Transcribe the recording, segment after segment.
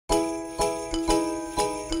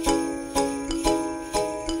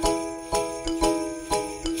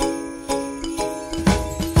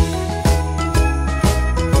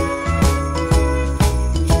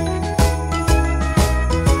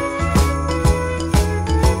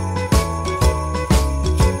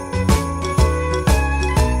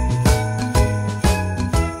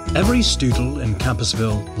Every Stoodle in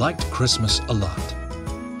Campusville liked Christmas a lot.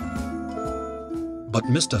 But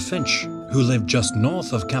Mr. Finch, who lived just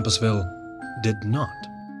north of Campusville, did not.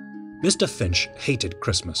 Mr. Finch hated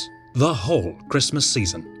Christmas, the whole Christmas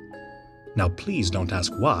season. Now please don't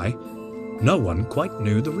ask why. No one quite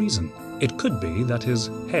knew the reason. It could be that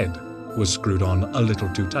his head was screwed on a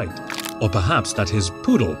little too tight, or perhaps that his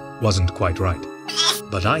poodle wasn't quite right.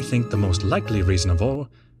 But I think the most likely reason of all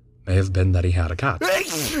may have been that he had a cat.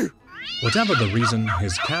 Whatever the reason,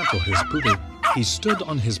 his cat or his poodle, he stood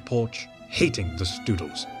on his porch, hating the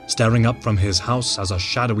Stoodles, staring up from his house as a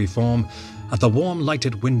shadowy form at the warm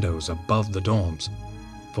lighted windows above the dorms.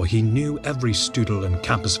 For he knew every Stoodle in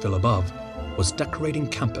Campusville above was decorating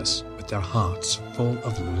campus with their hearts full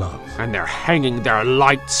of love. And they're hanging their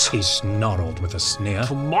lights. He snarled with a sneer.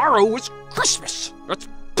 Tomorrow is Christmas. It's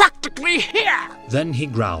practically here. Then he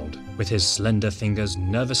growled, with his slender fingers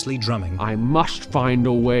nervously drumming. I must find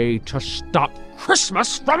a way to stop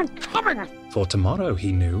Christmas from coming. For tomorrow,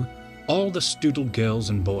 he knew, all the Stoodle girls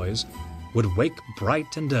and boys would wake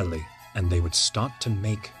bright and early, and they would start to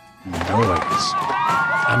make noise.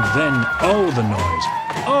 And then, oh, the noise!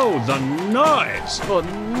 Oh, the noise! The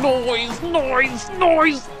noise, noise,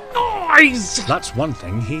 noise, noise! That's one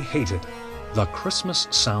thing he hated, the Christmas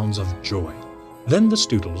sounds of joy. Then the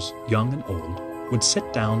Stoodles, young and old, would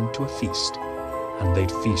sit down to a feast. And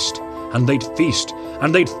they'd feast, and they'd feast,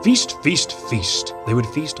 and they'd feast, feast, feast. They would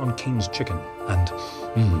feast on King's chicken and,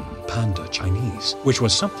 Panda Chinese, which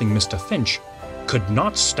was something Mr. Finch could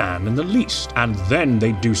not stand in the least. And then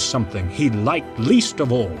they'd do something he liked least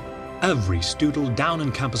of all. Every Stoodle down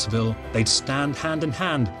in Campusville, they'd stand hand in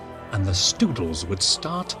hand, and the Stoodles would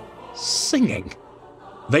start singing.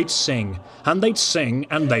 They'd sing, and they'd sing,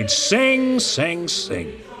 and they'd sing, sing,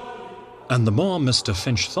 sing. And the more Mr.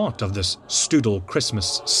 Finch thought of this Stoodle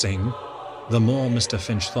Christmas sing, the more Mr.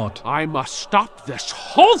 Finch thought, I must stop this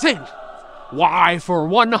whole thing! Why, for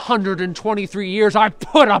 123 years I've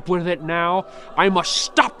put up with it now. I must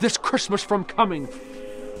stop this Christmas from coming.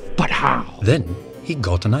 But how? Then he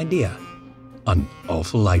got an idea. An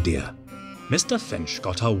awful idea. Mr. Finch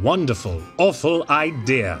got a wonderful, awful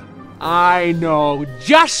idea. I know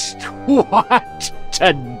just what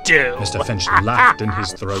to do. Mr. Finch laughed in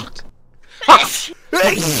his throat.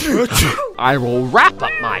 I will wrap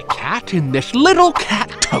up my cat in this little cat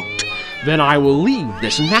coat. Then I will leave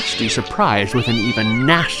this nasty surprise with an even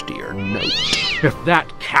nastier note. If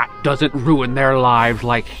that cat doesn't ruin their lives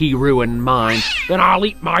like he ruined mine, then I'll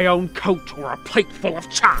eat my own coat or a plate full of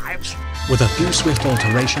chives. With a few swift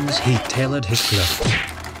alterations, he tailored his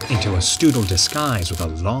clothes into a Stoodle disguise with a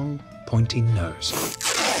long, pointy nose.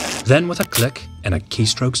 Then with a click and a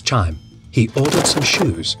keystroke's chime, he ordered some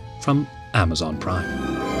shoes from Amazon Prime.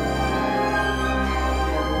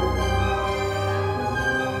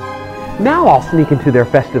 Now I'll sneak into their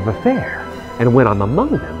festive affair, and when I'm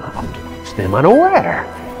among them, I'll catch them unaware.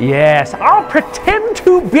 Yes, I'll pretend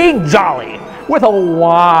to be jolly, with a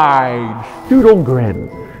wide Stoodle grin.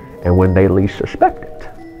 And when they least suspect it,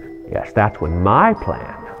 yes, that's when my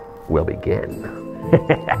plan will begin.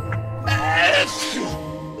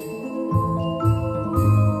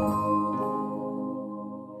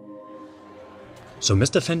 So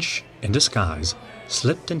Mr. Finch, in disguise,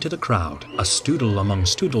 slipped into the crowd, a Stoodle among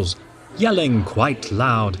Stoodles, yelling quite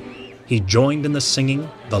loud. He joined in the singing,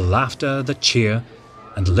 the laughter, the cheer,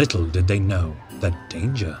 and little did they know the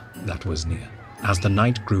danger that was near. As the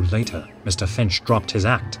night grew later, Mr. Finch dropped his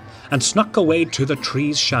act and snuck away to the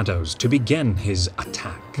tree's shadows to begin his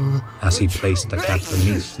attack. As he placed the cat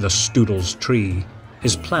beneath the Stoodle's tree,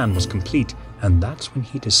 his plan was complete, and that's when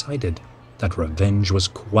he decided that revenge was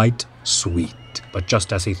quite sweet. But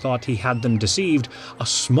just as he thought he had them deceived, a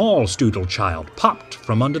small Stoodle child popped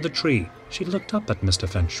from under the tree. She looked up at Mr.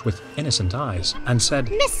 Finch with innocent eyes and said,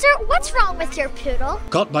 Mister, what's wrong with your poodle?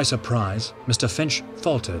 Caught by surprise, Mr. Finch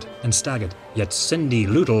faltered and staggered. Yet Cindy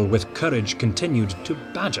Loodle with courage continued to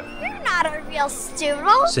badger. You're not a real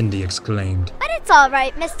Stoodle, Cindy exclaimed. But it's all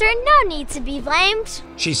right, mister. No need to be blamed.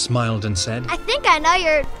 She smiled and said, I think I know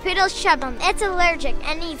your poodle's trouble. It's allergic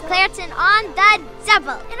and needs Claritin on the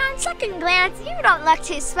double. And on second glance, you don't look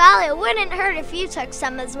too swell. It wouldn't hurt if you took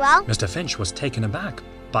some as well. Mr. Finch was taken aback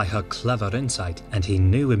by her clever insight, and he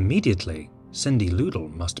knew immediately Cindy Loodle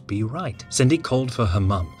must be right. Cindy called for her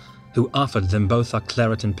mum, who offered them both a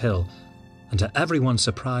Claritin pill, and to everyone's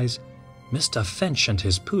surprise, Mr. Finch and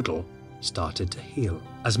his poodle started to heal.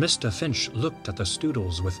 As Mr. Finch looked at the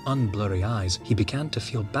Stoodles with unblurry eyes, he began to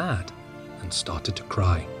feel bad and started to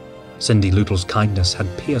cry. Cindy Loodle's kindness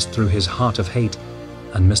had pierced through his heart of hate,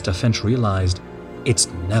 and Mr. Finch realized it's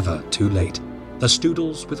never too late. The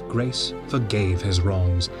Stoodles with grace forgave his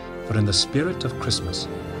wrongs, for in the spirit of Christmas,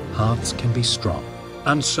 hearts can be strong.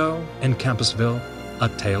 And so, in Campusville, a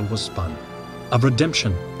tale was spun, of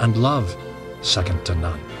redemption and love, second to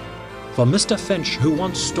none. For Mr. Finch, who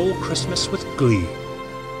once stole Christmas with glee,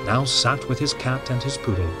 now sat with his cat and his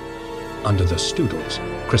poodle under the Stoodle's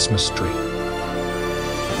Christmas tree.